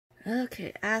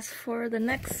Okay, as for the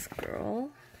next girl,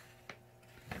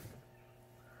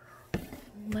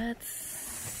 let's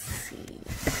see.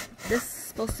 This is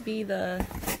supposed to be the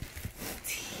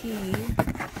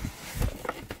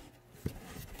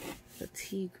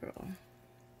T girl,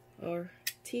 or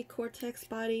T Cortex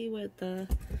body with the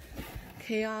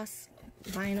Chaos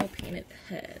vinyl painted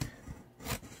head.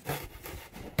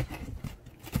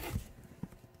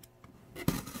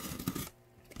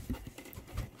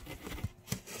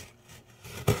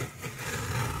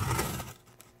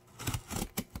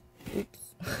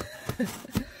 Oops.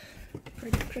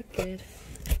 Pretty crooked.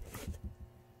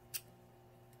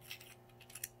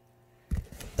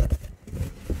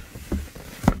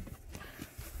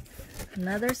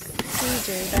 Another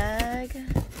CJ bag.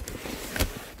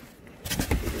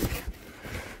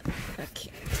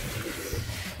 Okay.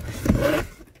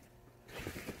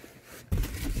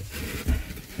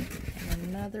 And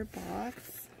another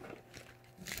box.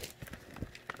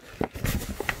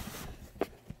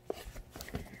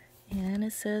 And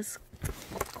it says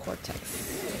Cortex.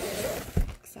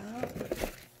 Looks out.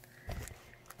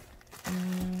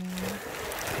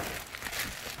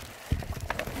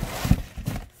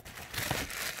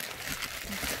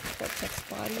 Cortex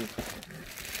body.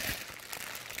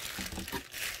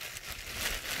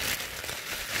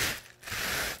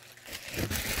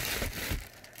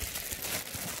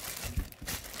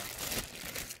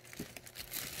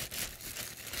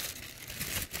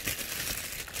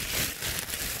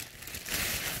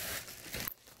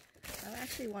 I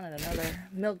actually wanted another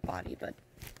milk body, but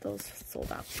those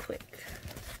sold out quick.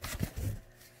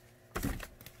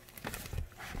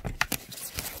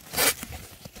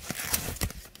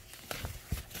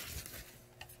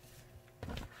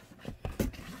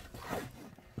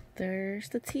 There's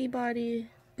the T body.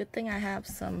 Good thing I have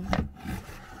some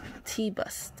T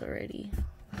bust already.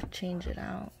 I'll change it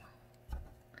out.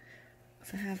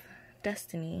 So I have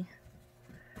Destiny.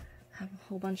 I have a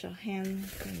whole bunch of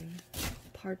hands and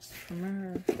parts from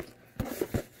her.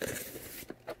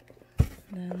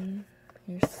 Then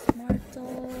here's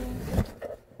Smartdoll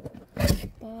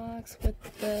box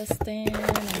with the stand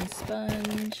and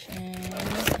sponge and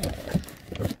head.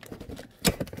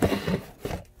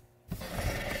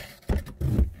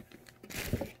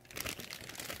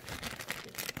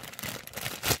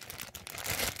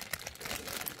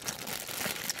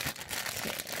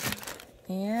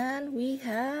 And we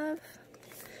have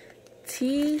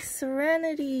T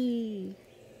Serenity.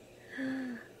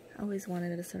 I always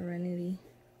wanted a Serenity.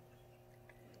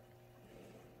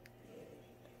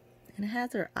 And it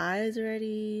has her eyes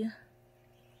already.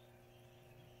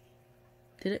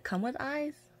 Did it come with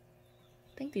eyes?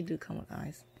 I think they do come with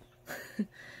eyes.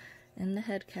 And the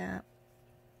head cap.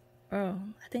 Oh,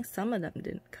 I think some of them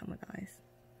didn't come with eyes.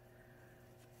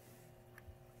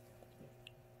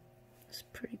 It's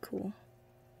pretty cool.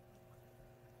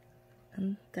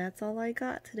 And that's all I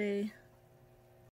got today.